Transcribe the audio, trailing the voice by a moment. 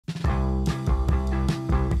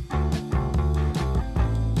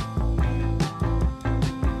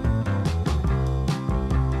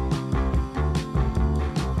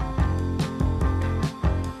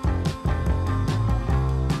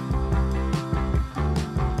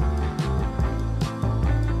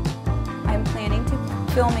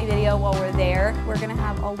film a video while we're there. We're gonna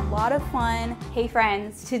have a lot of fun. Hey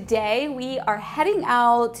friends, today we are heading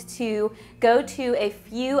out to go to a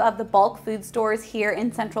few of the bulk food stores here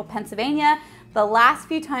in central Pennsylvania. The last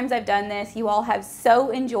few times I've done this, you all have so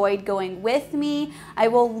enjoyed going with me. I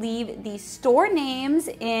will leave the store names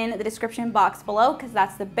in the description box below because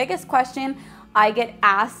that's the biggest question I get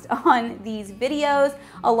asked on these videos.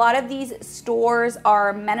 A lot of these stores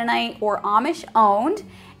are Mennonite or Amish owned,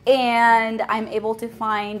 and I'm able to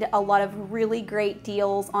find a lot of really great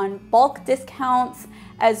deals on bulk discounts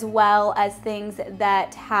as well as things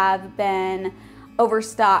that have been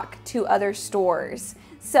overstocked to other stores.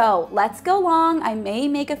 So let's go along. I may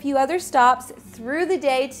make a few other stops through the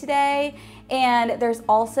day today. And there's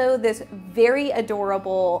also this very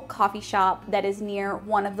adorable coffee shop that is near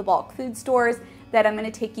one of the bulk food stores that I'm gonna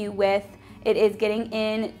take you with. It is getting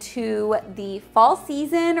into the fall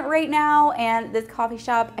season right now, and this coffee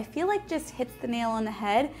shop, I feel like, just hits the nail on the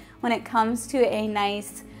head when it comes to a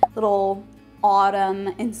nice little autumn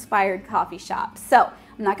inspired coffee shop. So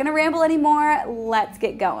I'm not gonna ramble anymore, let's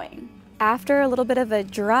get going. After a little bit of a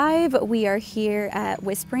drive, we are here at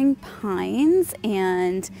Whispering Pines,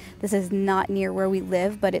 and this is not near where we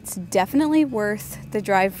live, but it's definitely worth the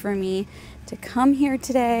drive for me to come here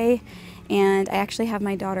today. And I actually have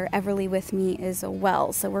my daughter Everly with me as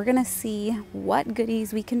well. So we're gonna see what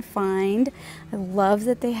goodies we can find. I love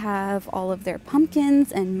that they have all of their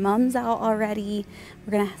pumpkins and mums out already.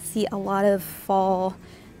 We're gonna see a lot of fall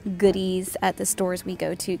goodies at the stores we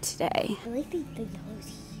go to today. I like the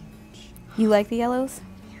yellows. You like the yellows?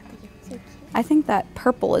 Yeah, the yellows are cute. I think that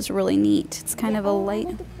purple is really neat. It's kind of a light,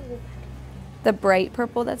 like the bright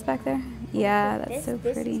purple that's back there. Yeah, that's so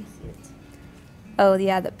pretty. Is cute. Oh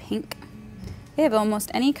yeah, the pink. They have almost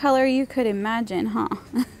any color you could imagine, huh?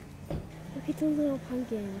 Look at the little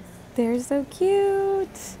pumpkins. They're so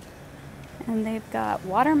cute. And they've got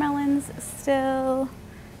watermelons still.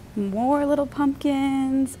 More little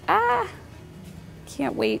pumpkins. Ah!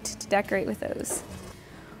 Can't wait to decorate with those.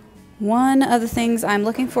 One of the things I'm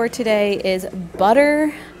looking for today is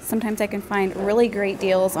butter. Sometimes I can find really great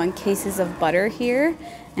deals on cases of butter here,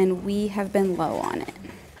 and we have been low on it.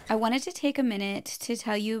 I wanted to take a minute to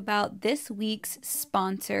tell you about this week's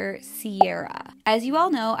sponsor, Sierra. As you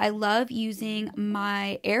all know, I love using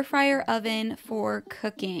my air fryer oven for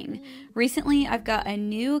cooking. Recently, I've got a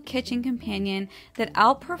new kitchen companion that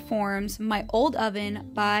outperforms my old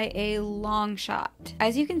oven by a long shot.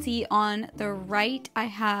 As you can see on the right, I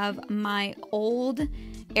have my old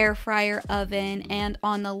air fryer oven, and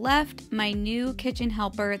on the left, my new kitchen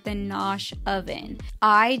helper, the Nosh oven.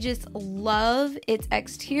 I just love its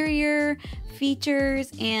exterior features,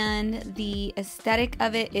 and the aesthetic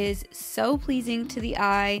of it is so pleasing to the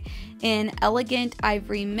eye in elegant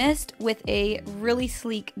ivory mist with a really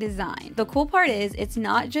sleek design. The cool part is it's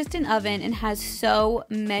not just an oven and has so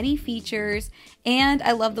many features, and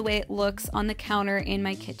I love the way it looks on the counter in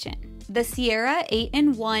my kitchen. The Sierra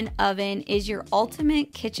 8-in-1 oven is your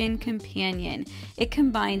ultimate kitchen companion. It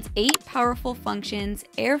combines 8 powerful functions: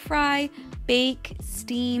 air fry, bake,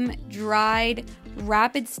 steam, dried,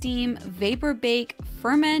 rapid steam, vapor bake,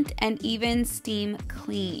 ferment, and even steam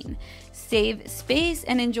clean. Save space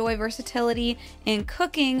and enjoy versatility in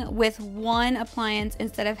cooking with one appliance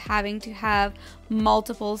instead of having to have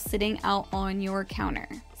multiple sitting out on your counter.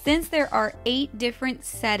 Since there are 8 different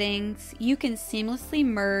settings, you can seamlessly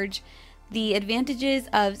merge the advantages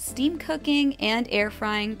of steam cooking and air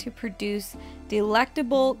frying to produce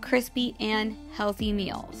delectable, crispy, and healthy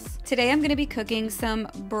meals. Today I'm going to be cooking some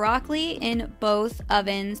broccoli in both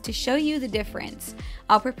ovens to show you the difference.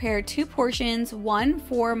 I'll prepare 2 portions, one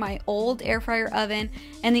for my old air fryer oven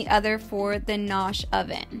and the other for the Nosh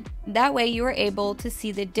oven. That way you are able to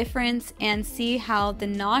see the difference and see how the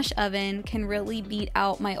Nosh oven can really beat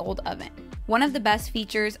out my old oven. One of the best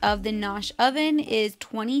features of the Nosh oven is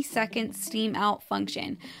 20-second steam out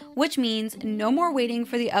function, which means no more waiting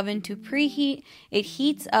for the oven to preheat. It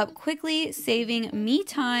heats up quickly, saving me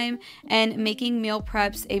time and making meal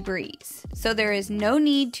preps a breeze. So there is no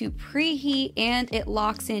need to preheat, and it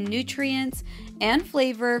locks in nutrients and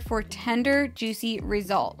flavor for tender, juicy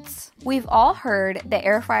results. We've all heard that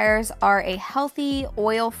air fryers are a healthy,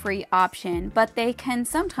 oil-free option, but they can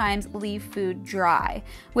sometimes leave food dry.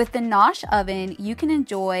 With the Nosh oven, you can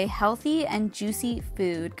enjoy healthy and juicy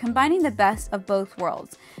food, combining the best of both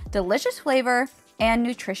worlds: delicious flavor and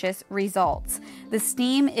nutritious results. The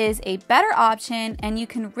steam is a better option, and you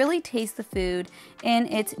can really taste the food in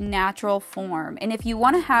its natural form. And if you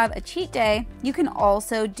want to have a cheat day, you can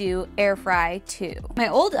also do air fry too. My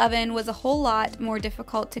old oven was a whole lot more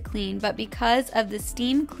difficult to clean, but because of the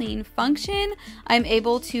steam clean function, I'm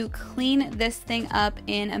able to clean this thing up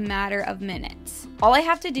in a matter of minutes. All I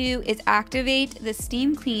have to do is activate the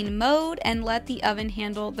steam clean mode and let the oven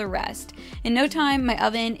handle the rest. In no time, my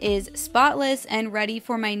oven is spotless and ready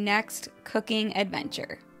for my next cooking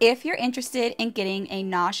adventure. If you're interested in getting a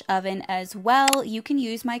Nosh oven as well, you can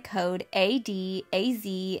use my code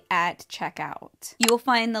ADAZ at checkout. You will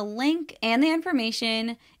find the link and the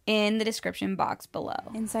information in the description box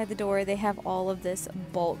below. Inside the door, they have all of this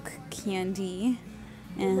bulk candy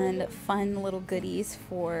and fun little goodies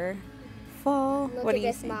for fall. What do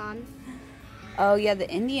you think, Mom? Oh yeah, the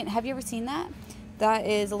Indian. Have you ever seen that? That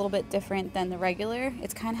is a little bit different than the regular.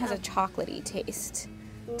 It kind of has a chocolatey taste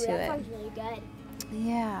to it. That sounds really good.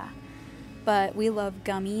 Yeah, but we love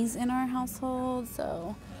gummies in our household,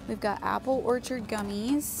 so we've got apple orchard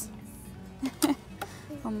gummies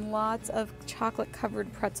and lots of chocolate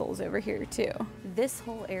covered pretzels over here too. This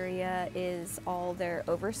whole area is all their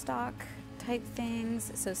overstock type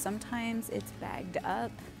things, so sometimes it's bagged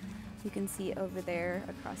up. You can see over there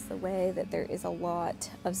across the way that there is a lot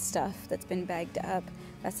of stuff that's been bagged up.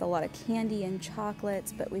 That's a lot of candy and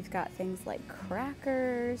chocolates, but we've got things like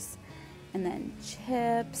crackers and then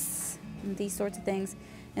chips and these sorts of things.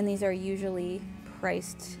 And these are usually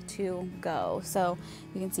priced to go. So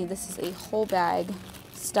you can see this is a whole bag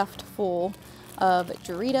stuffed full of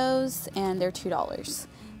Doritos, and they're $2.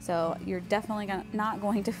 So you're definitely not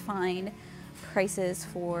going to find prices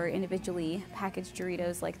for individually packaged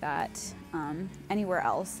Doritos like that anywhere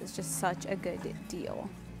else. It's just such a good deal.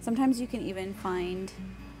 Sometimes you can even find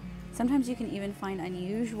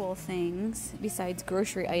unusual things besides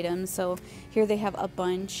grocery items. So here they have a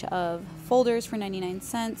bunch of folders for 99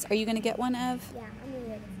 cents. Are you gonna get one, Ev? Yeah, I'm gonna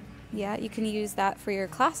get it. Yeah, you can use that for your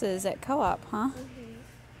classes at co-op, huh?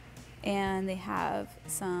 And they have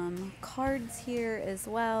some cards here as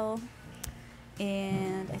well,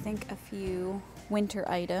 and I think a few winter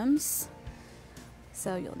items,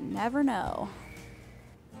 so you'll never know.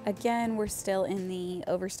 Again, we're still in the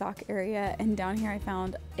overstock area, and down here I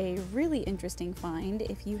found a really interesting find.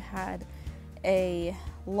 If you had a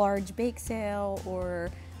large bake sale or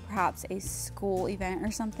perhaps a school event or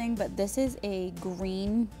something, but this is a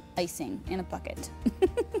green icing in a bucket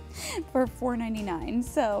for $4.99.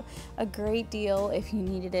 So a great deal if you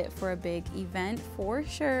needed it for a big event for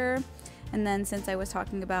sure. And then since I was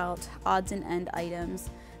talking about odds and end items,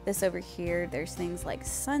 this over here, there's things like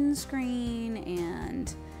sunscreen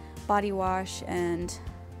and body wash and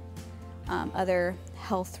other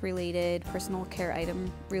health related, personal care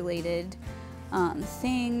item related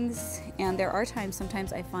things. And there are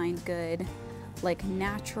sometimes I find good like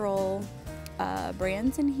natural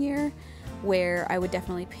brands in here where I would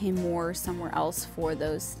definitely pay more somewhere else for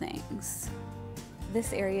those things.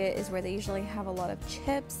 This area is where they usually have a lot of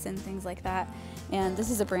chips and things like that, and this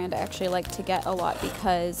is a brand I actually like to get a lot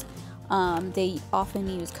because they often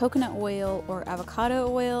use coconut oil or avocado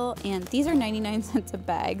oil, and these are 99 cents a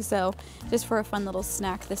bag. So just for a fun little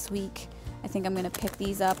snack this week, I think I'm gonna pick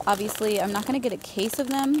these up. Obviously I'm not gonna get a case of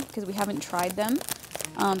them because we haven't tried them,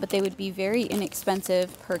 but they would be very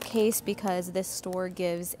inexpensive per case because this store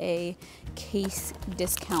gives a case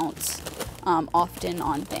discount often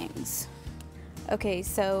on things. Okay,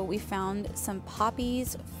 so we found some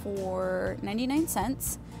poppies for 99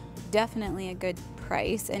 cents. Definitely a good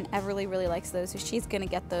price, and Everly really likes those, so she's gonna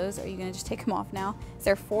get those. Are you gonna just take them off now? Is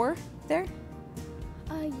there 4 there?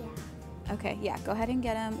 Yeah. Okay, yeah, go ahead and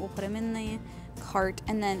get them. We'll put them in the cart.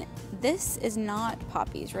 And then this is not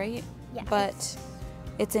poppies, right? Yeah. But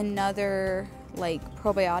it's another like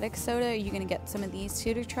probiotic soda. Are you gonna get some of these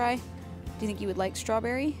too to try? Do you think you would like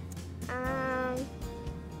strawberry?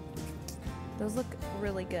 Those look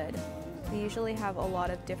really good. They usually have a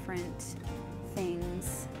lot of different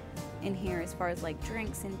things in here as far as like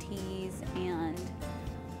drinks and teas and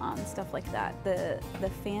stuff like that. The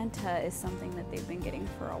Fanta is something that they've been getting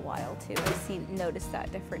for a while too. I've noticed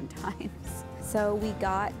that different times. So we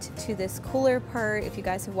got to this cooler part. If you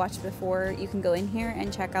guys have watched before, you can go in here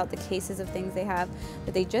and check out the cases of things they have,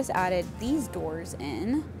 but they just added these doors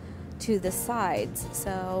in to the sides.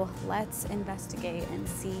 So let's investigate and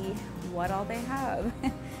see what all they have.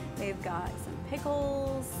 They've got some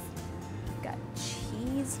pickles, got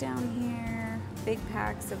cheese down here, big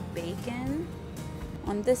packs of bacon.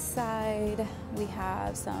 On this side, we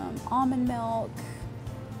have some almond milk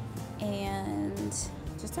and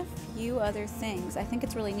just a few other things. I think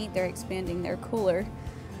it's really neat they're expanding their cooler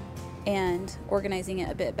and organizing it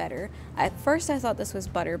a bit better. At first I thought this was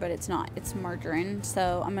butter, but it's not. It's margarine.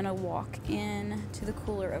 So I'm gonna walk in to the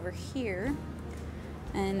cooler over here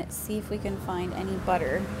and see if we can find any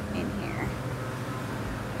butter in here.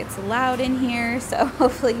 It's loud in here, so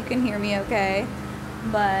hopefully you can hear me okay.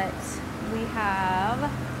 But we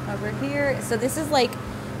have over here, so this is like,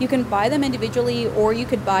 you can buy them individually or you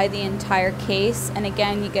could buy the entire case, and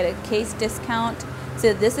again you get a case discount.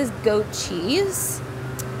 So this is goat cheese,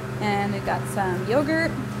 and we've got some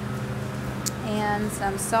yogurt and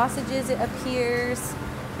some sausages, it appears.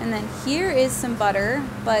 And then here is some butter,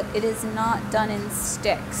 but it is not done in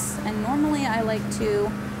sticks. And normally I like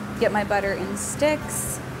to get my butter in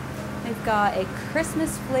sticks. They've got a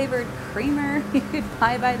Christmas flavored creamer you could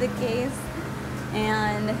buy by the case,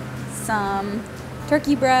 and some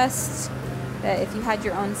turkey breast that if you had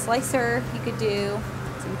your own slicer you could do,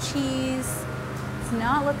 some cheese. It's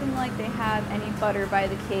not looking like they have any butter by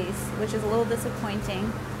the case, which is a little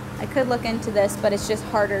disappointing. I could look into this, but it's just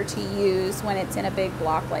harder to use when it's in a big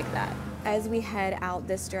block like that. As we head out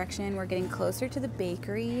this direction, we're getting closer to the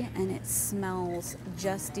bakery, and it smells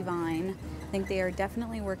just divine. I think they are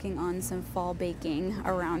definitely working on some fall baking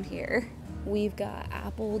around here. We've got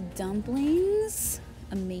apple dumplings.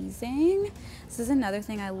 Amazing. This is another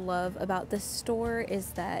thing I love about this store,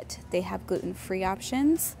 is that they have gluten-free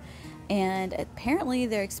options, and apparently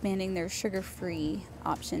they're expanding their sugar-free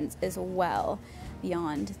options as well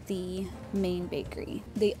beyond the main bakery.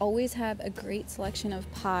 They always have a great selection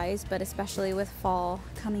of pies, but especially with fall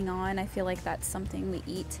coming on, I feel like that's something we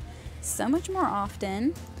eat so much more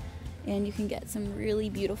often, and you can get some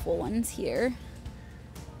really beautiful ones here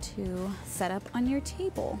to set up on your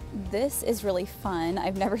table. This is really fun.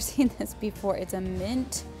 I've never seen this before. It's a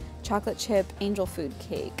mint chocolate chip angel food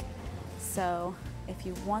cake. So if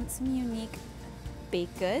you want some unique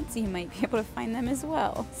baked goods, you might be able to find them as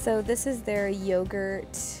well. So this is their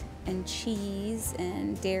yogurt and cheese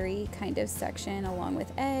and dairy kind of section, along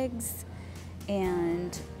with eggs.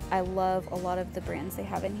 And I love a lot of the brands they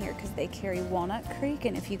have in here because they carry Walnut Creek.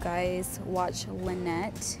 And if you guys watch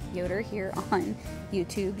Lynette Yoder here on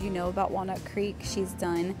YouTube, you know about Walnut Creek. She's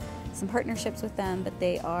done some partnerships with them, but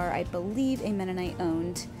they are, I believe, a Mennonite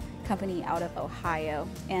owned company out of Ohio.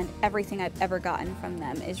 And everything I've ever gotten from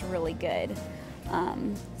them is really good.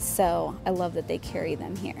 So I love that they carry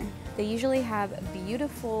them here. They usually have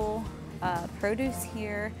beautiful produce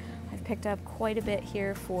here. I've picked up quite a bit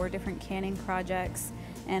here for different canning projects.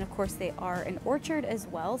 And of course they are an orchard as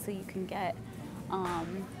well, so you can get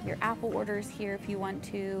your apple orders here if you want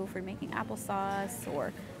to, for making applesauce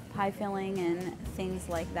or pie filling and things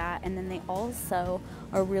like that. And then they also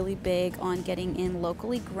are really big on getting in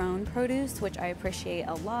locally grown produce, which I appreciate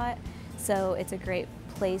a lot. So it's a great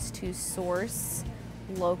place to source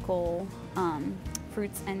local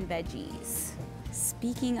fruits and veggies.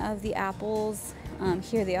 Speaking of the apples,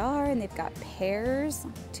 here they are, and they've got pears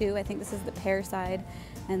too. I think this is the pear side,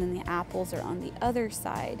 and then the apples are on the other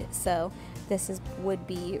side. So this would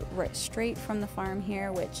be right straight from the farm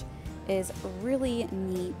here, which is really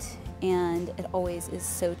neat, and it always is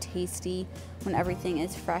so tasty when everything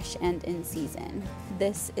is fresh and in season.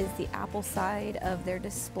 This is the apple side of their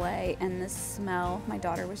display, and the smell, my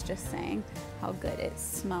daughter was just saying how good it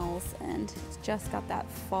smells, and it's just got that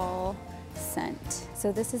fall scent.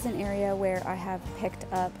 So this is an area where I have picked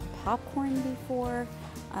up popcorn before.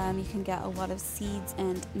 You can get a lot of seeds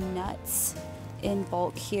and nuts in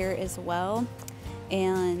bulk here as well,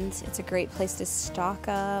 and it's a great place to stock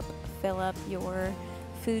up, fill up your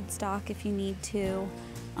food stock if you need to.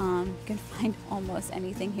 You can find almost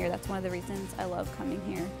anything here. That's one of the reasons I love coming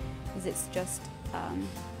here, is it's just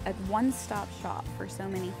a one-stop shop for so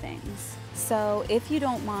many things. So if you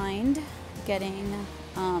don't mind getting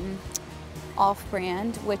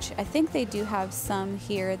off-brand, which I think they do have some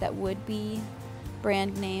here that would be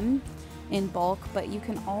brand name in bulk, but you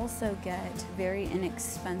can also get very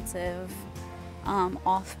inexpensive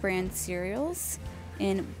off-brand cereals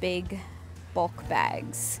in big bulk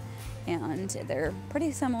bags, and they're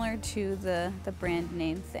pretty similar to the brand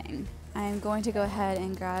name thing. I'm going to go ahead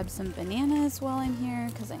and grab some bananas while I'm here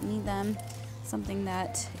because I need them. Something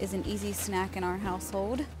that is an easy snack in our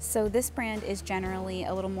household. So this brand is generally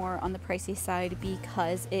a little more on the pricey side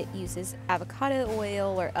because it uses avocado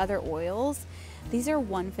oil or other oils. These are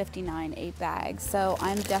 $1.59 a bag, so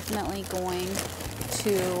I'm definitely going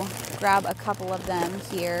to grab a couple of them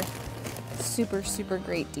here. Super, super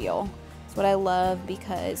great deal. It's what I love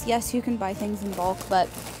because, yes, you can buy things in bulk, but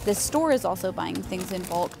the store is also buying things in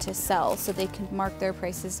bulk to sell, so they can mark their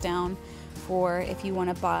prices down for if you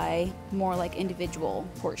want to buy more like individual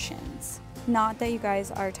portions. Not that you guys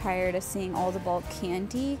are tired of seeing all the bulk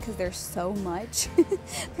candy, because there's so much.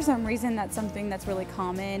 For some reason, that's something that's really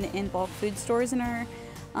common in bulk food stores in our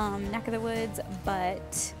neck of the woods,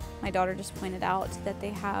 but my daughter just pointed out that they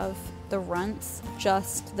have the runts,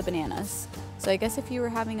 just the bananas. So I guess if you were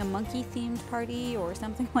having a monkey themed party or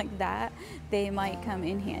something like that, they might come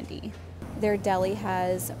in handy. Their deli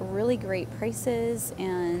has really great prices,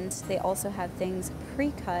 and they also have things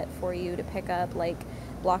pre-cut for you to pick up, like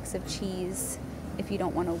blocks of cheese if you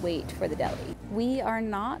don't want to wait for the deli. We are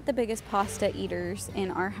not the biggest pasta eaters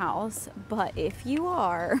in our house, but if you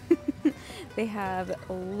are, they have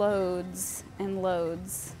loads and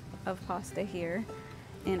loads of pasta here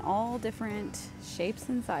in all different shapes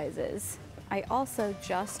and sizes. I also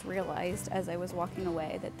just realized as I was walking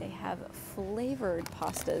away that they have flavored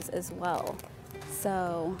pastas as well.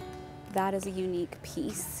 So that is a unique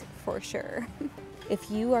piece for sure.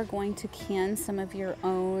 If you are going to can some of your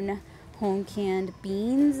own home canned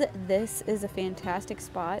beans, this is a fantastic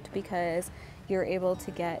spot because you're able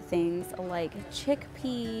to get things like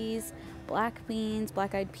chickpeas, black beans,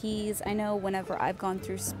 black-eyed peas. I know whenever I've gone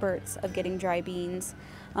through spurts of getting dry beans,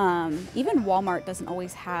 even Walmart doesn't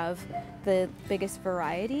always have the biggest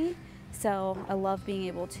variety. So I love being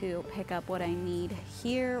able to pick up what I need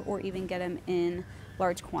here or even get them in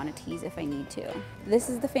large quantities if I need to. This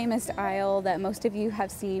is the famous aisle that most of you have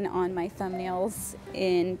seen on my thumbnails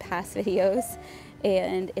in past videos,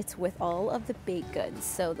 and it's with all of the baked goods.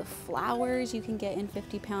 So the flours you can get in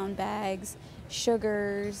 50-pound bags,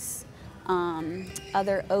 sugars,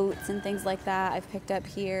 other oats and things like that I've picked up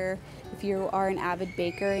here. If you are an avid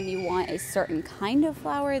baker and you want a certain kind of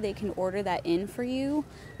flour, they can order that in for you,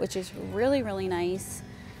 which is really, really nice.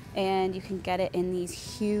 And you can get it in these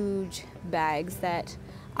huge bags that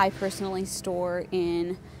I personally store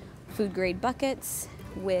in food grade buckets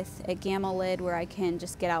with a gamma lid where I can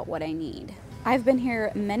just get out what I need. I've been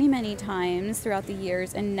here many, many times throughout the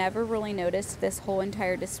years and never really noticed this whole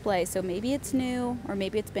entire display. So maybe it's new or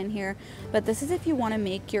maybe it's been here, but this is if you want to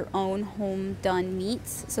make your own home done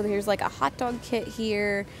meats. So here's like a hot dog kit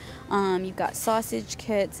here. You've got sausage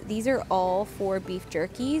kits. These are all for beef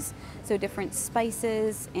jerkies. So different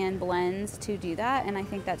spices and blends to do that. And I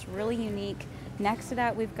think that's really unique. Next to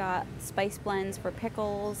that, we've got spice blends for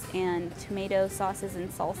pickles and tomato sauces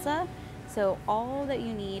and salsa. So all that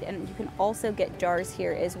you need, and you can also get jars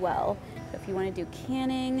here as well. So if you want to do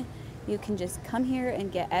canning, you can just come here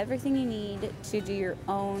and get everything you need to do your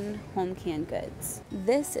own home canned goods.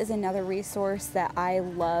 This is another resource that I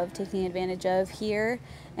love taking advantage of here,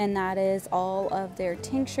 and that is all of their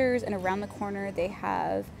tinctures, and around the corner they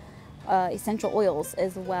have essential oils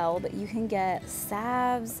as well, but you can get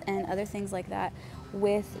salves and other things like that.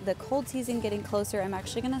 With the cold season getting closer, I'm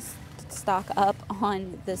actually going to stock up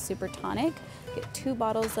on the super tonic, get 2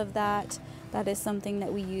 bottles of that. That is something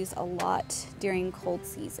that we use a lot during cold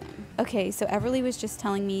season. Okay, so Everly was just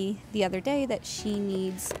telling me the other day that she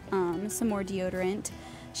needs some more deodorant.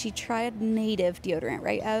 She tried native deodorant,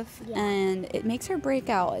 right, Ev? Yeah. And it makes her break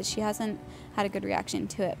out. She hasn't had a good reaction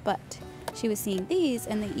to it, but she was seeing these,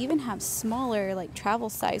 and they even have smaller, like travel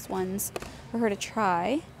size ones for her to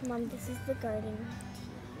try. Mom, this is the garden tea.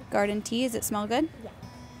 Garden tea, does it smell good? Yeah.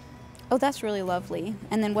 Oh, that's really lovely.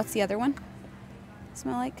 And then what's the other one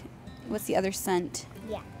smell like? What's the other scent?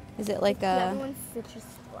 Yeah. Is it like The other a... one's citrus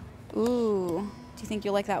flower. Ooh. Do you think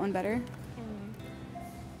you'll like that one better? And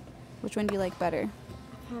Which one do you like better?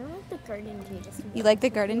 I kind of like the garden tea. Just You like the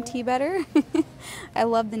garden tea better? I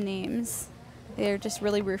love the names. They're just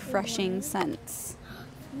really refreshing scents.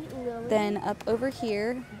 Sweet lily. Then up over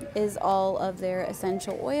here is all of their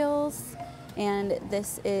essential oils. And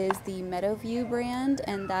this is the Meadowview brand,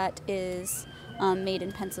 and that is made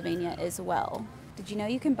in Pennsylvania as well. Did you know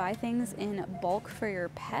you can buy things in bulk for your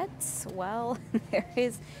pets? Well, there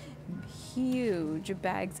is huge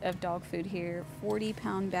bags of dog food here,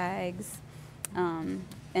 40-pound bags. And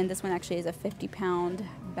this one actually is a 50-pound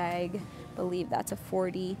bag. I believe that's a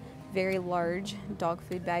 40. Very large dog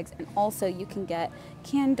food bags. And also you can get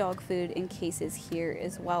canned dog food in cases here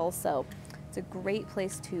as well. So it's a great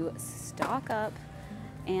place to stock up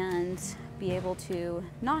and be able to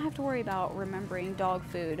not have to worry about remembering dog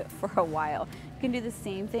food for a while. You can do the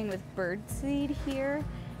same thing with birdseed here,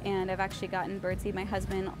 and I've actually gotten birdseed. My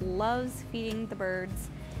husband loves feeding the birds,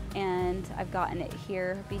 and I've gotten it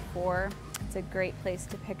here before. It's a great place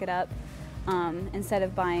to pick it up. Instead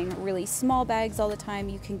of buying really small bags all the time,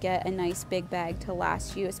 you can get a nice big bag to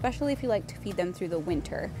last you, especially if you like to feed them through the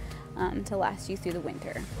winter, to last you through the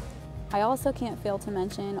winter. I also can't fail to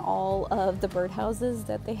mention all of the birdhouses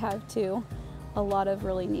that they have too. a lot of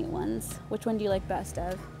really neat ones. Which one do you like best,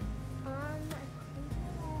 Ev? I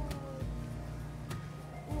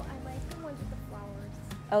like the ones with the flowers.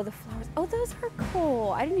 Oh, the flowers. Oh, those are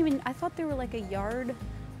cool. I thought they were like a yard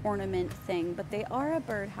ornament thing, but they are a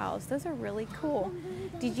birdhouse. Those are really cool.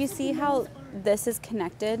 Did you see how this is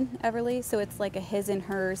connected, Everly? So it's like a his and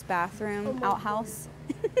hers bathroom outhouse.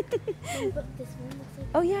 But this one looks like.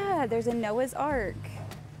 Oh yeah, there's a Noah's Ark.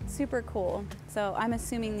 Super cool. So I'm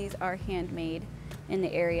assuming these are handmade in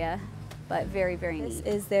the area, but very, very neat.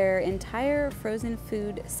 This is their entire frozen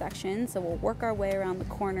food section. So we'll work our way around the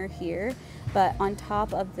corner here, but on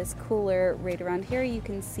top of this cooler right around here, you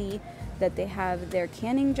can see that they have their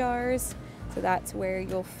canning jars. So that's where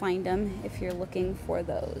you'll find them if you're looking for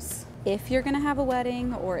those. If you're gonna have a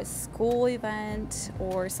wedding or a school event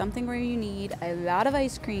or something where you need a lot of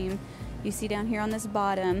ice cream, you see down here on this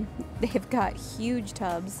bottom, they've got huge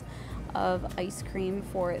tubs of ice cream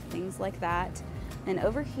for things like that. And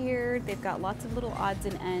over here, they've got lots of little odds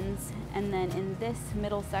and ends. And then in this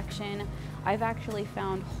middle section, I've actually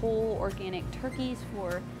found whole organic turkeys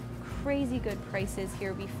for crazy good prices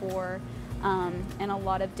here before. And a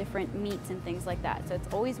lot of different meats and things like that. So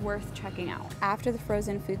it's always worth checking out. After the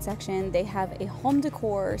frozen food section, they have a home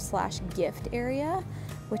decor / gift area,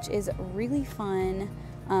 which is really fun.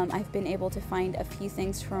 I've been able to find a few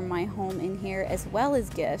things from my home in here as well as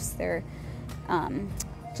gifts. They're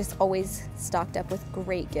just always stocked up with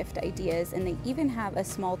great gift ideas, and they even have a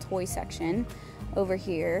small toy section over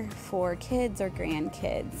here for kids or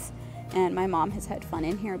grandkids. And my mom has had fun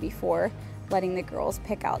in here before, letting the girls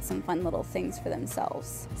pick out some fun little things for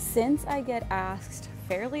themselves. Since I get asked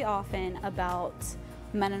fairly often about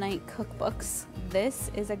Mennonite cookbooks,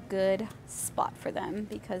 this is a good spot for them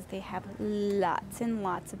because they have lots and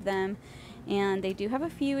lots of them, and they do have a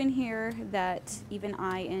few in here that even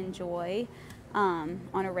I enjoy on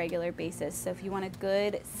a regular basis. So if you want a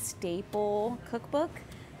good staple cookbook,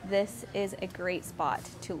 this is a great spot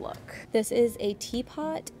to look. This is a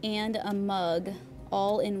teapot and a mug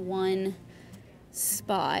all in one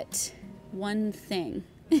spot, one thing.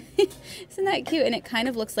 Isn't that cute? And it kind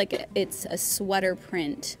of looks like it's a sweater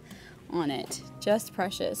print on it. Just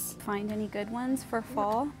precious. Find any good ones for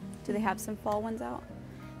fall? Do they have some fall ones out?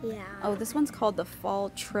 Yeah. Oh, this one's called the Fall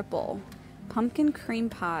Triple. Pumpkin cream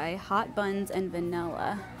pie, hot buns, and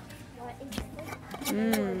vanilla.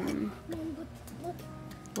 Mmm. Look.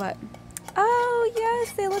 What? Oh,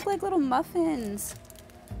 yes, they look like little muffins.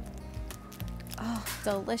 Oh,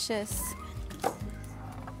 delicious.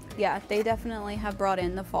 Yeah, they definitely have brought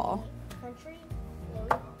in the fall.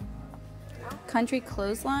 Country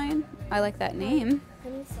Clothesline? I like that name.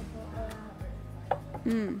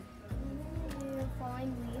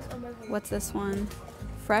 What's this one?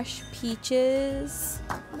 Fresh peaches.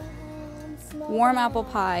 Warm apple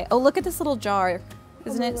pie. Oh, look at this little jar.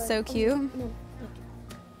 Isn't it so cute?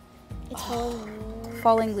 It's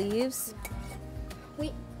Falling leaves.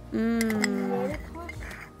 Wait. Mmm.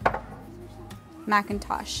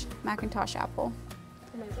 Macintosh apple.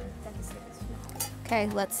 Oh my God, that's Okay,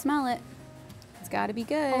 let's smell it. It's gotta be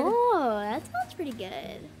good. Oh, that smells pretty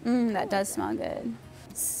good. That does smell good.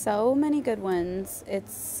 So many good ones.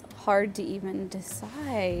 It's hard to even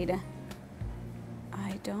decide.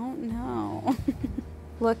 I don't know.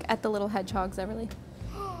 Look at the little hedgehogs, Everly.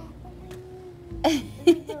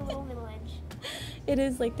 It's a little village. It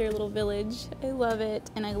is like their little village. I love it.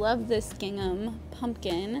 And I love this gingham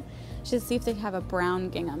pumpkin. Should see if they have a brown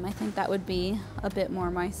gingham. I think that would be a bit more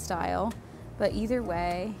my style. But either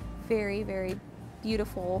way, very, very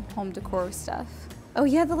beautiful home decor stuff. Oh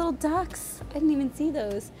yeah, the little ducks. I didn't even see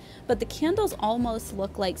those. But the candles almost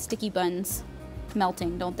look like sticky buns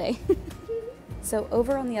melting, don't they? So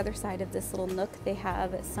over on the other side of this little nook, they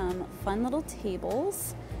have some fun little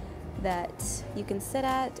tables that you can sit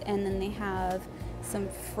at, and then they have some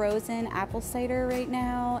frozen apple cider right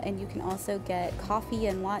now, and you can also get coffee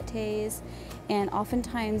and lattes, and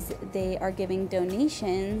oftentimes they are giving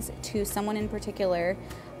donations to someone in particular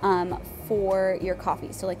for your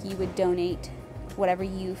coffee. So like you would donate whatever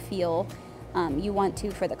you feel you want to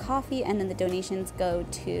for the coffee, and then the donations go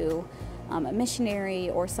to a missionary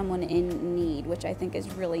or someone in need, which I think is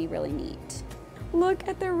really, really neat. Look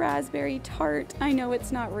at the raspberry tart. I know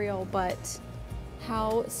it's not real, but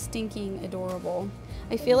how stinking adorable.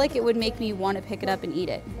 I feel like it would make me want to pick it up and eat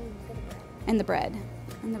it. And the bread.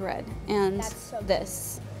 And the bread. And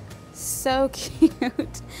this. So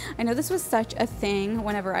cute. I know this was such a thing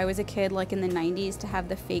whenever I was a kid, like in the 90s, to have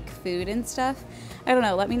the fake food and stuff. I don't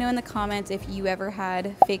know. Let me know in the comments if you ever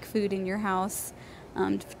had fake food in your house.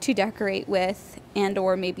 to decorate with, and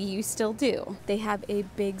or maybe you still do. They have a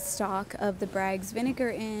big stock of the Bragg's vinegar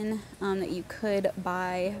in that you could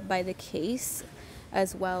buy by the case,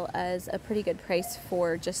 as well as a pretty good price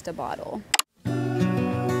for just a bottle.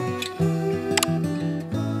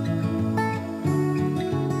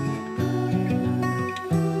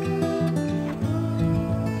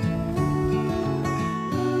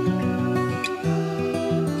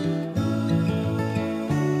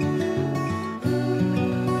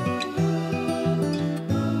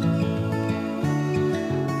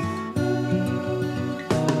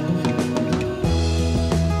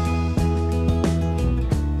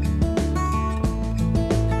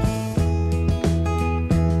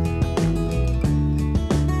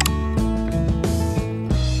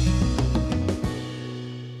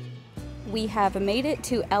 We have made it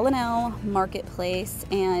to L&L Marketplace,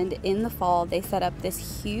 and in the fall they set up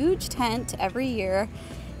this huge tent every year.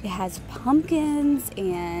 It has pumpkins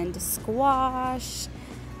and squash,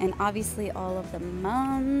 and obviously all of the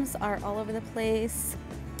mums are all over the place.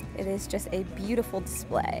 It is just a beautiful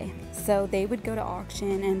display. So they would go to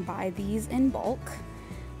auction and buy these in bulk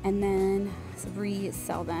and then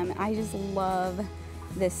resell them. I just love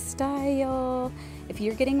this style. If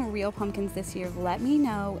you're getting real pumpkins this year, let me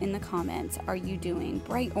know in the comments. Are you doing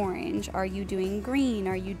bright orange? Are you doing green?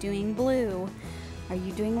 Are you doing blue? Are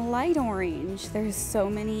you doing light orange? There's so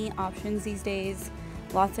many options these days.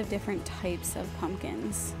 Lots of different types of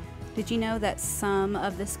pumpkins. Did you know that some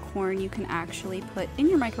of this corn you can actually put in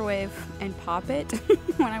your microwave and pop it?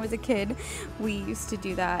 When I was a kid, we used to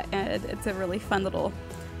do that, and it's a really fun little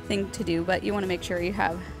thing to do, but you want to make sure you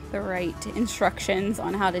have the right instructions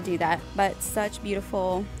on how to do that. But such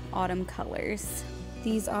beautiful autumn colors.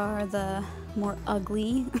 These are the more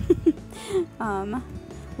ugly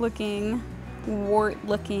looking, wart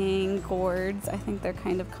looking gourds. I think they're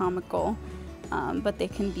kind of comical, but they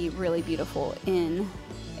can be really beautiful in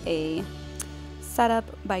a setup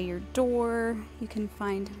by your door. You can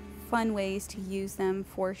find fun ways to use them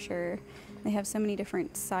for sure. They have so many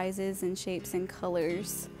different sizes and shapes and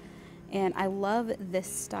colors. And I love this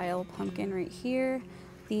style pumpkin right here.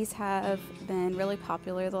 These have been really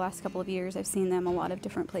popular the last couple of years. I've seen them a lot of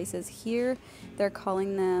different places. Here they're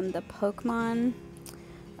calling them the Pokemon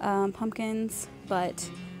pumpkins, but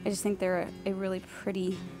I just think they're a really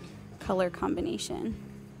pretty color combination.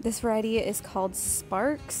 This variety is called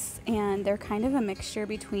Sparks, and they're kind of a mixture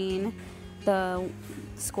between the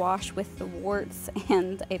squash with the warts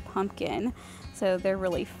and a pumpkin. So they're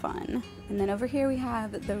really fun. And then over here we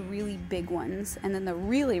have the really big ones, and then the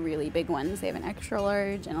really, really big ones. They have an extra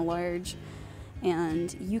large and a large,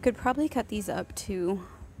 and you could probably cut these up to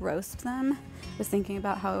roast them. I was thinking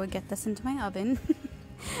about how I would get this into my oven,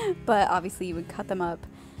 but obviously you would cut them up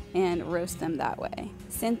and roast them that way.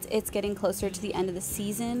 Since it's getting closer to the end of the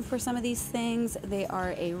season for some of these things, they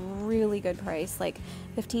are a really good price, like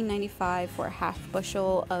 $15.95 for a half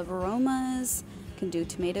bushel of aromas. Can do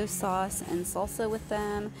tomato sauce and salsa with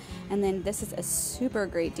them. And then this is a super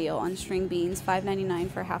great deal on string beans,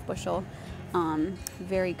 $5.99 for a half bushel.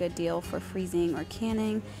 Very good deal for freezing or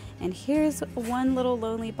canning. And here's one little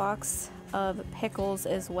lonely box of pickles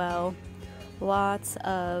as well. Lots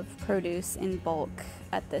of produce in bulk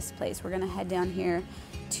at this place. We're gonna head down here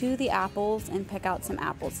to the apples and pick out some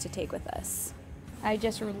apples to take with us. I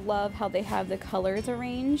just love how they have the colors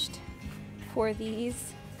arranged for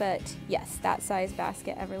these. But yes, that size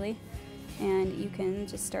basket, Everly, and you can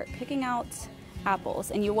just start picking out apples,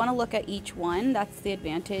 and you want to look at each one. That's the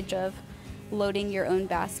advantage of loading your own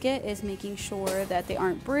basket, is making sure that they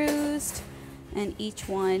aren't bruised and each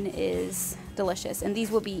one is delicious. And these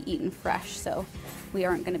will be eaten fresh, so we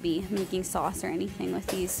aren't going to be making sauce or anything with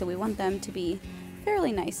these, so we want them to be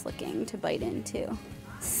fairly nice looking to bite into.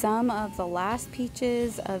 Some of the last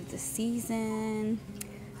peaches of the season.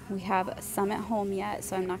 We have some at home yet,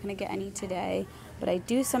 so I'm not going to get any today, but I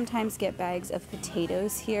do sometimes get bags of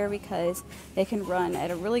potatoes here because they can run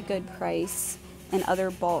at a really good price, and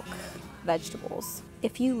other bulk vegetables.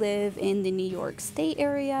 If you live in the New York State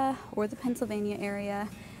area or the Pennsylvania area,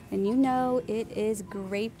 then you know it is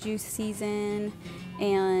grape juice season,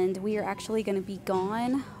 and we are actually going to be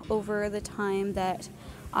gone over the time that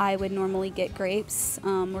I would normally get grapes.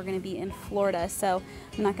 We're going to be in Florida, so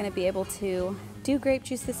I'm not going to be able to do grape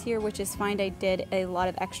juice this year, which is fine. I did a lot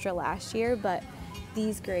of extra last year, but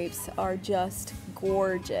these grapes are just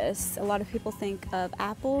gorgeous. A lot of people think of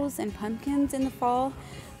apples and pumpkins in the fall,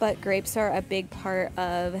 but grapes are a big part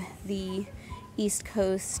of the East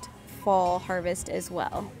Coast fall harvest as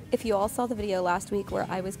well. If you all saw the video last week where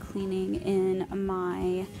I was cleaning in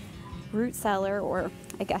my root cellar, or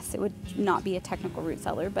I guess it would not be a technical root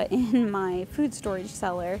cellar, but in my food storage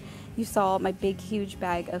cellar, you saw my big, huge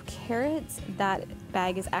bag of carrots. That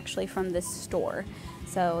bag is actually from this store.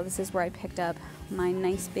 So this is where I picked up my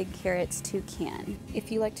nice big carrots to can.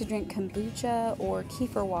 If you like to drink kombucha or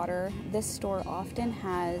kefir water, this store often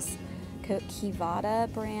has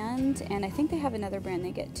Kivada brand, and I think they have another brand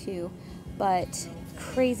they get too, but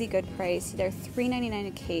crazy good price. They're $3.99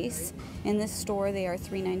 a case. In this store, they are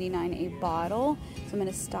 $3.99 a bottle. So I'm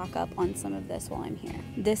gonna stock up on some of this while I'm here.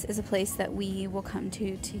 This is a place that we will come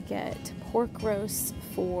to get pork roasts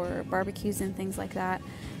for barbecues and things like that,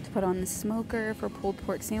 to put on the smoker for pulled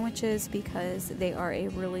pork sandwiches, because they are a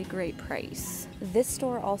really great price. This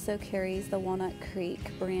store also carries the Walnut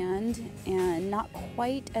Creek brand, and not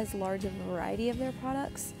quite as large of a variety of their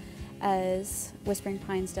products as Whispering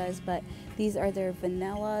Pines does, but these are their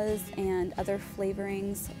vanillas and other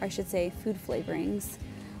flavorings, or I should say food flavorings,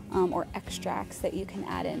 or extracts that you can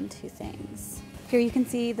add into things. Here you can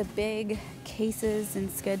see the big cases and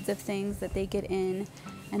skids of things that they get in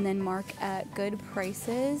and then mark at good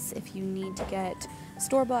prices. If you need to get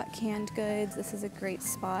store-bought canned goods, this is a great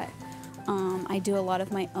spot. I do a lot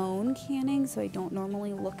of my own canning, so I don't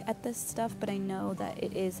normally look at this stuff, but I know that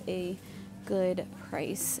it is a good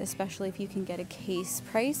price, especially if you can get a case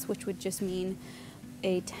price, which would just mean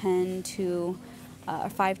a 5 to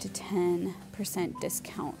 10%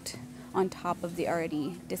 discount on top of the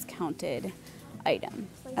already discounted item.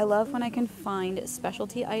 I love when I can find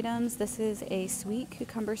specialty items. This is a sweet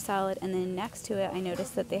cucumber salad, and then next to it I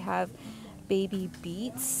noticed that they have baby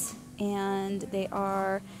beets, and they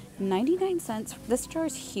are 99 cents. This jar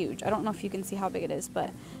is huge. I don't know if you can see how big it is,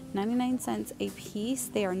 but 99 cents a piece.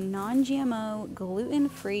 They are non-GMO,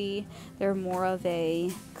 gluten-free. They're more of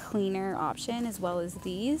a cleaner option, as well as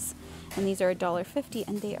these. And these are $1.50,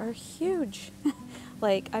 and they are huge.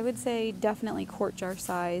 Like, I would say definitely quart jar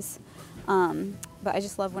size. But I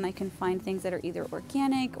just love when I can find things that are either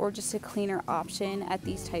organic or just a cleaner option at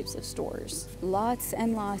these types of stores. Lots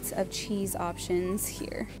and lots of cheese options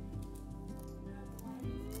here.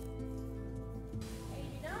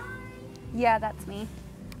 Yeah, that's me.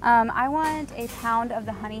 I want a pound of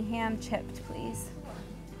the honey ham chipped, please.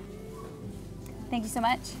 Thank you so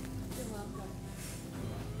much. You're welcome.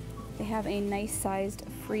 They have a nice sized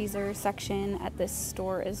freezer section at this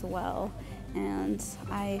store as well. And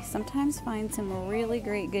I sometimes find some really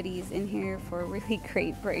great goodies in here for really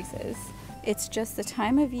great prices. It's just the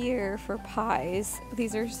time of year for pies.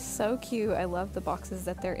 These are so cute. I love the boxes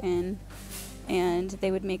that they're in. And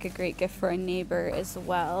they would make a great gift for a neighbor as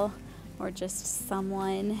well, or just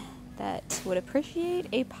someone that would appreciate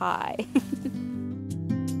a pie.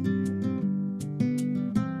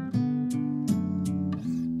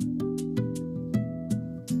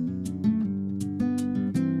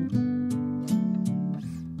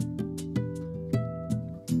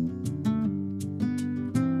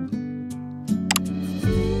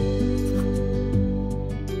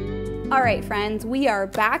 All right, friends, we are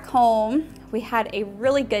back home. We had a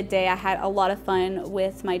really good day. I had a lot of fun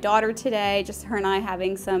with my daughter today, just her and I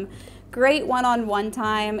having some great one-on-one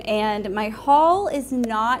time. And my haul is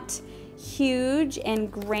not huge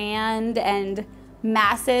and grand and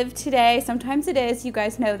massive today. Sometimes it is, you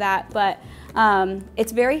guys know that, but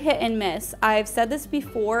it's very hit and miss. I've said this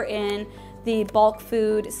before in the bulk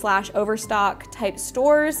food / overstock type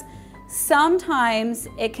stores. Sometimes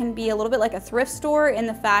it can be a little bit like a thrift store in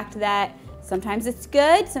the fact that sometimes it's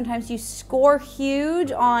good, sometimes you score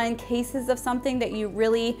huge on cases of something that you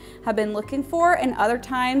really have been looking for, and other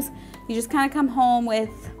times you just kind of come home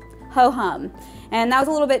with ho-hum. And that was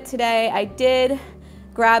a little bit today. I did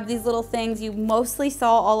grab these little things. You mostly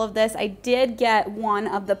saw all of this. I did get one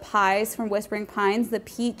of the pies from Whispering Pines, the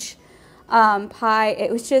peach pie.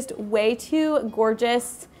 It was just way too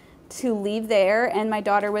gorgeous to leave there, and my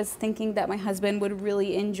daughter was thinking that my husband would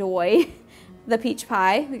really enjoy the peach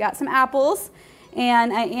pie. We got some apples,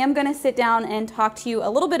 and I am gonna sit down and talk to you a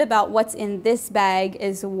little bit about what's in this bag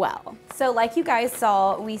as well. So like you guys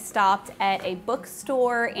saw, we stopped at a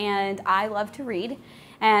bookstore, and I love to read,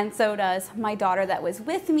 and so does my daughter that was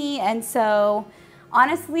with me. And so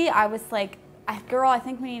honestly, I was like, girl, I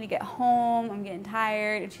think we need to get home. I'm getting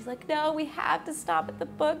tired. And she's like, no, we have to stop at the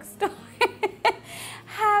bookstore.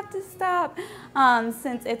 Have to stop,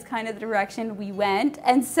 since it's kind of the direction we went.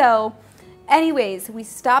 And so anyways, we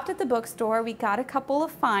stopped at the bookstore. We got a couple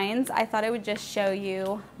of finds. I thought I would just show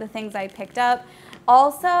you the things I picked up.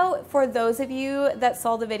 Also, for those of you that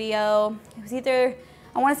saw the video, it was either,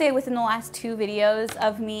 I want to say within the last 2 videos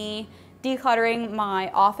of me decluttering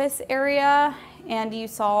my office area, and you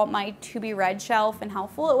saw my to be read shelf and how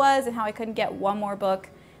full it was and how I couldn't get one more book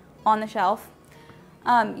on the shelf,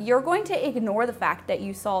 you're going to ignore the fact that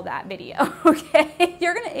you saw that video, okay?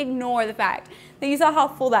 You're gonna ignore the fact that you saw how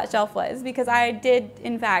full that shelf was, because I did,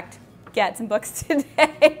 in fact, get some books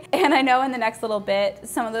today. And I know in the next little bit,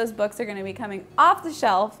 some of those books are gonna be coming off the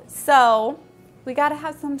shelf, so we gotta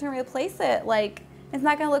have something to replace it. Like, it's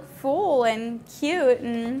not gonna look full and cute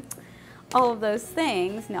and all of those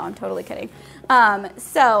things. No, I'm totally kidding.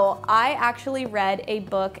 So I actually read a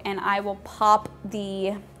book, and I will pop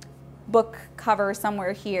the book cover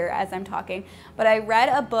somewhere here as I'm talking, but I read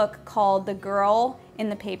a book called The Girl in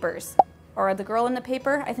the Papers, or The Girl in the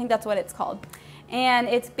Paper, I think that's what it's called. And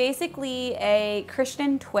it's basically a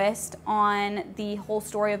Christian twist on the whole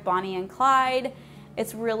story of Bonnie and Clyde.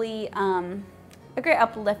 It's really a great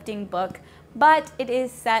uplifting book, but it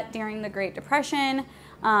is set during the Great Depression,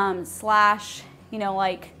 slash, you know,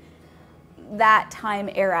 like that time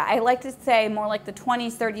era. I like to say more like the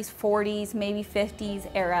 20s, 30s, 40s, maybe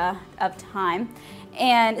 50s era of time.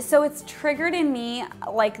 And so it's triggered in me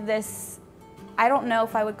like this, I don't know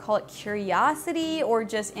if I would call it curiosity or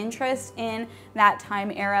just interest in that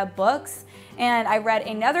time era books. And I read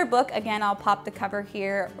another book, again, I'll pop the cover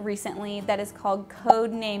here recently, that is called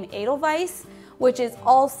Codename Edelweiss, which is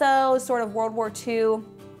also sort of World War II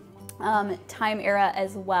time era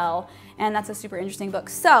as well. And that's a super interesting book.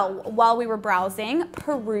 So while we were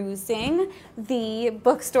perusing the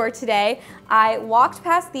bookstore today, I walked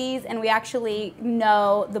past these, and we actually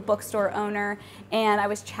know the bookstore owner, and I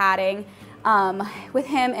was chatting with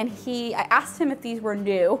him, and I asked him if these were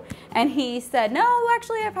new, and he said, no,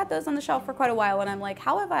 actually I've had those on the shelf for quite a while. And I'm like,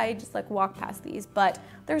 how have I just like walked past these? But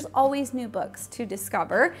there's always new books to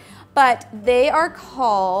discover. But they are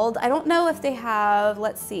called, I don't know if they have,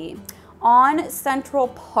 let's see, On Central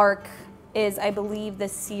Park is, I believe, the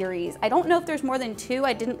series. I don't know if there's more than two.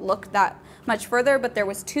 I didn't look that much further, but there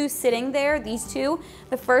was two sitting there, these two.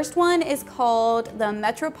 The first one is called The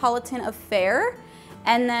Metropolitan Affair,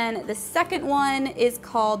 and then the second one is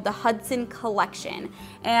called The Hudson Collection.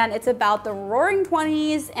 And it's about the Roaring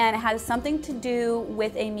 20s, and it has something to do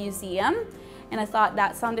with a museum. And I thought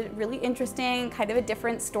that sounded really interesting, kind of a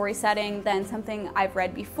different story setting than something I've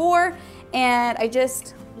read before. And I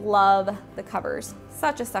just love the covers.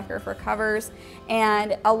 Such a sucker for covers.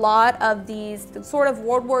 And a lot of these sort of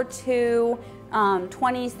World War II,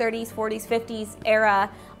 20s, 30s, 40s, 50s era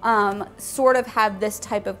sort of have this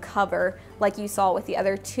type of cover like you saw with the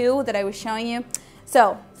other two that I was showing you.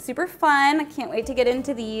 So super fun. I can't wait to get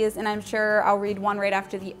into these, and I'm sure I'll read one right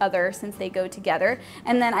after the other since they go together.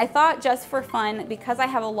 And then I thought, just for fun, because I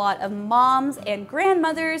have a lot of moms and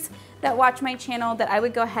grandmothers that watch my channel, that I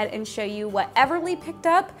would go ahead and show you what Everly picked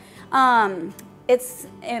up.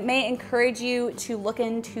 It may encourage you to look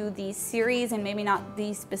into these series and maybe not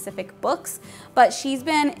these specific books, but she's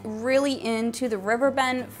been really into the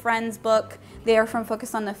Riverbend Friends book. They are from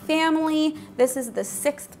Focus on the Family. This is the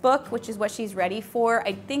 6th book, which is what she's ready for.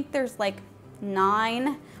 I think there's like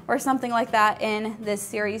 9 or something like that in this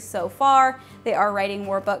series so far. They are writing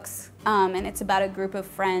more books, and it's about a group of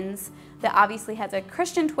friends that obviously has a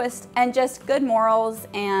Christian twist and just good morals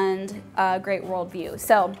and a great worldview.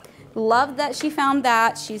 So love that she found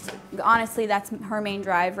that. Honestly, that's her main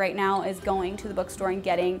drive right now, is going to the bookstore and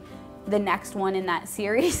getting the next one in that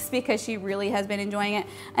series because she really has been enjoying it.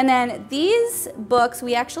 And then these books,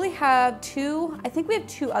 we actually have I think we have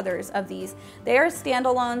 2 others of these. They are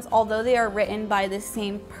standalones, although they are written by the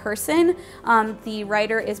same person. The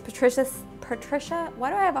writer is Patricia, why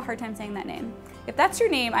do I have a hard time saying that name? If that's your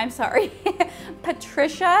name, I'm sorry.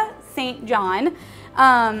 Patricia St. John.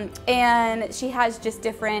 And she has just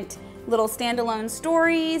different little standalone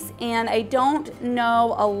stories, and I don't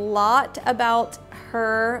know a lot about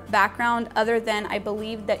her background other than I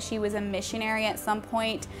believe that she was a missionary at some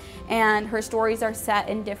point, and her stories are set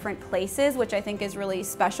in different places, which I think is really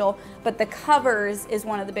special. But the covers is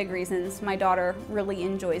one of the big reasons my daughter really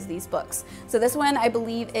enjoys these books. So this one, I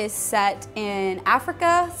believe, is set in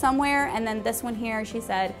Africa somewhere, and then this one here, she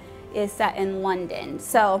said, is set in London.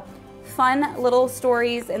 So fun little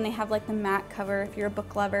stories, and they have like the matte cover. If you're a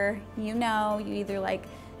book lover, you know you either like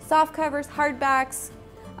soft covers, hardbacks,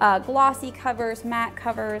 glossy covers, matte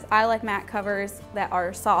covers. I like matte covers that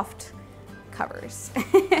are soft covers.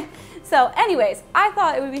 So anyways, I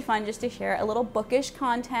thought it would be fun just to share a little bookish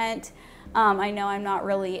content. I know I'm not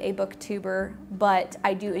really a booktuber, but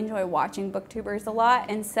I do enjoy watching booktubers a lot,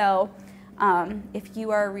 and so if you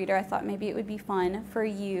are a reader, I thought maybe it would be fun for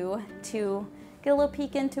you to get a little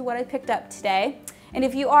peek into what I picked up today. And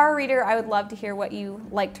if you are a reader, I would love to hear what you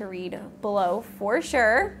like to read below for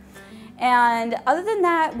sure. And other than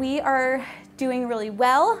that, we are doing really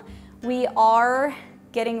well. We are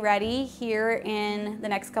getting ready here in the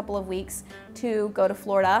next couple of weeks to go to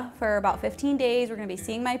Florida for about 15 days. We're gonna be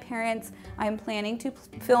seeing my parents. I'm planning to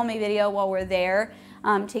film a video while we're there,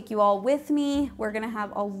 take you all with me. We're gonna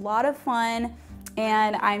have a lot of fun,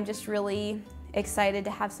 and I'm just really excited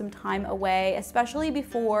to have some time away, especially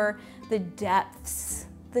before the depths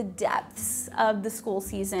of the school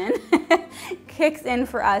season kicks in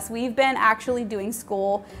for us. We've been actually doing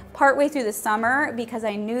school partway through the summer because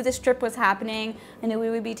I knew this trip was happening. I knew we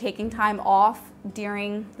would be taking time off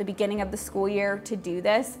during the beginning of the school year to do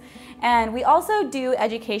this. And we also do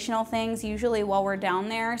educational things usually while we're down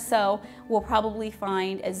there. So we'll probably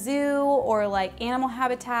find a zoo or like animal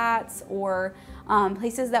habitats or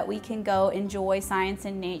places that we can go enjoy science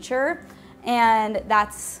and nature. And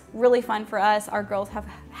that's really fun for us. Our girls have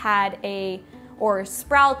had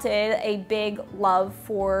sprouted a big love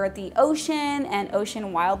for the ocean and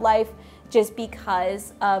ocean wildlife just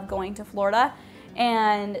because of going to Florida.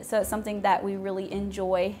 And so it's something that we really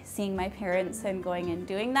enjoy, seeing my parents and going and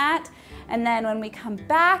doing that. And then when we come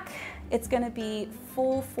back, it's gonna be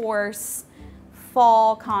full force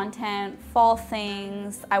fall content, fall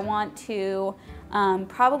things. I want to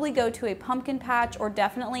probably go to a pumpkin patch or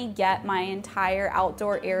definitely get my entire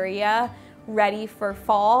outdoor area ready for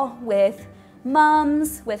fall with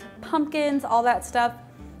mums, with pumpkins, all that stuff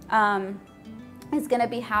is gonna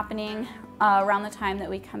be happening around the time that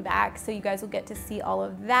we come back. So you guys will get to see all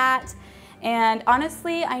of that. And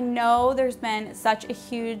honestly, I know there's been such a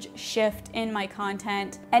huge shift in my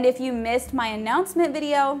content. And if you missed my announcement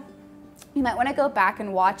video, you might want to go back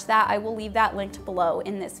and watch that. I will leave that linked below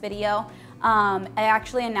in this video. I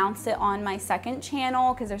actually announced it on my second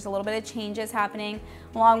channel because there's a little bit of changes happening.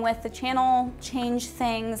 Along with the channel change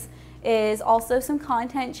things is also some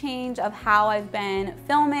content change of how I've been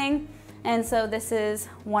filming. And so this is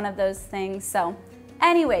one of those things. So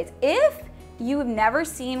anyways, if you've never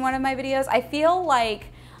seen one of my videos, I feel like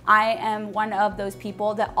I am one of those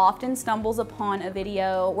people that often stumbles upon a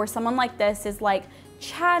video where someone like this is like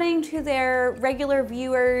chatting to their regular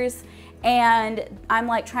viewers, and I'm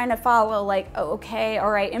like trying to follow like, oh, okay, all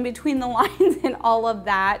right, in between the lines and all of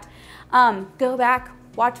that. Go back,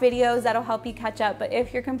 watch videos, that'll help you catch up. But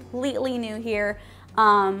if you're completely new here,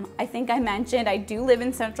 I think I mentioned I do live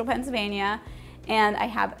in central Pennsylvania, and I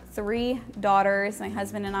have 3 daughters, my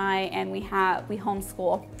husband and I, and we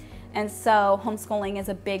homeschool. And so homeschooling is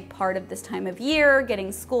a big part of this time of year,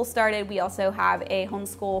 getting school started. We also have a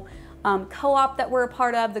homeschool co-op that we're a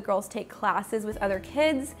part of. The girls take classes with other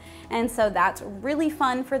kids, and so that's really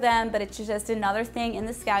fun for them, but it's just another thing in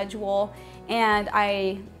the schedule. And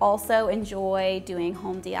I also enjoy doing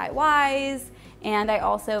home DIYs, and I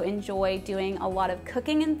also enjoy doing a lot of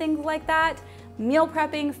cooking and things like that, meal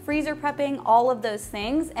prepping, freezer prepping, all of those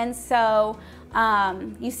things. And so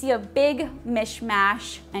you see a big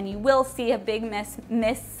mishmash, and you will see a big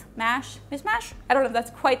mishmash? I don't know if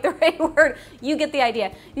that's quite the right word. You get the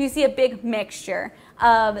idea. You see a big mixture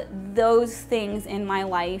of those things in my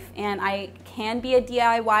life, and I can be a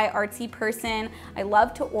DIY artsy person. I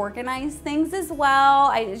love to organize things as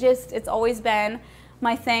well. It's always been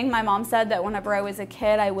my thing. My mom said that whenever I was a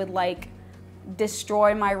kid, I would like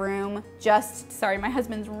destroy my room, sorry, my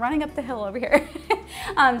husband's running up the hill over here.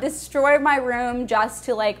 Destroy my room just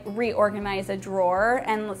to like reorganize a drawer.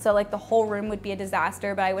 And so like the whole room would be a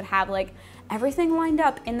disaster, but I would have like everything lined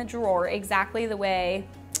up in the drawer exactly the way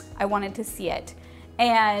I wanted to see it.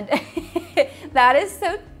 And that is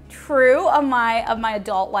so true of my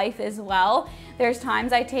adult life as well. There's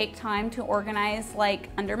times I take time to organize like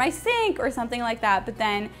under my sink or something like that, but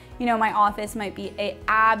then, you know, my office might be an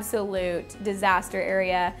absolute disaster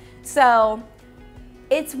area. So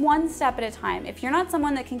it's one step at a time. If you're not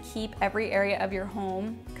someone that can keep every area of your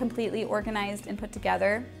home completely organized and put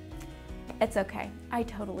together, it's okay. I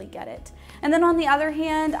totally get it. And then on the other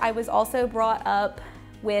hand, I was also brought up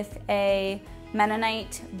with a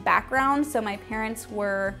Mennonite background. So my parents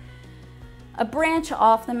were a branch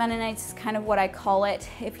off the Mennonites, is kind of what I call it.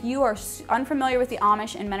 If you are unfamiliar with the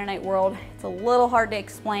Amish and Mennonite world, it's a little hard to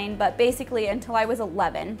explain, but basically until I was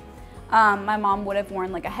 11, my mom would have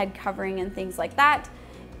worn like a head covering and things like that.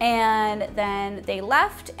 And then they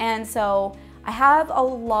left, and so I have a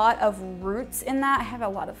lot of roots in that. I have a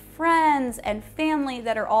lot of friends and family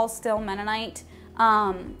that are all still Mennonite.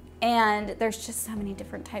 And there's just so many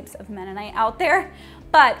different types of Mennonite out there.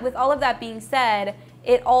 But with all of that being said,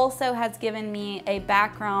 it also has given me a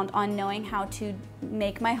background on knowing how to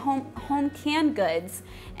make my home canned goods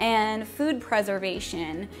and food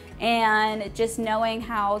preservation, and just knowing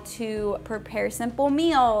how to prepare simple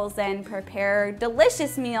meals and prepare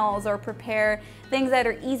delicious meals or prepare things that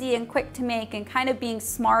are easy and quick to make, and kind of being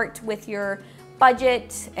smart with your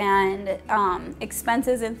budget and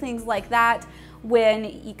expenses and things like that when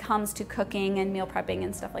it comes to cooking and meal prepping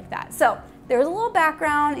and stuff like that. So there's a little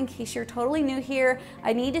background in case you're totally new here.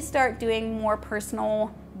 I need to start doing more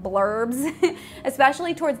personal blurbs,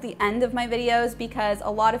 especially towards the end of my videos, because a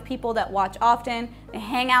lot of people that watch often, they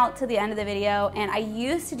hang out to the end of the video, and I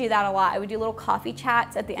used to do that a lot. I would do little coffee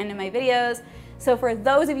chats at the end of my videos. So for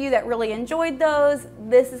those of you that really enjoyed those,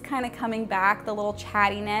 this is kind of coming back, the little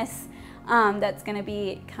chattiness that's gonna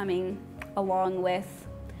be coming along with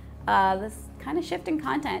this kind of shift in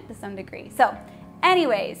content to some degree. So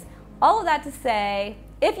anyways, all of that to say,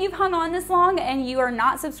 if you've hung on this long and you are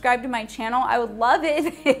not subscribed to my channel, I would love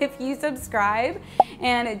it if you subscribe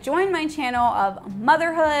and join my channel of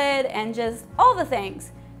motherhood and just all the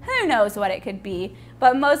things. Who knows what it could be,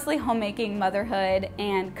 but mostly homemaking, motherhood,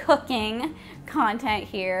 and cooking content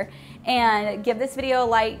here. And give this video a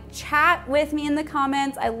like, chat with me in the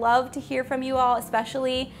comments. I love to hear from you all,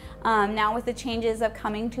 especially now with the changes of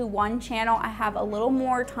coming to one channel. I have a little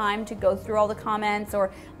more time to go through all the comments,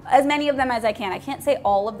 or as many of them as I can. I can't say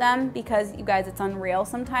all of them because, you guys, it's unreal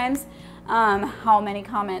sometimes how many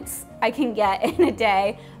comments I can get in a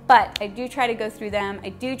day, but I do try to go through them. I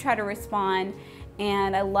do try to respond,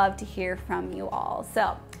 and I love to hear from you all.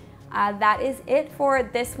 So that is it for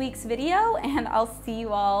this week's video, and I'll see you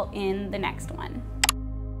all in the next one.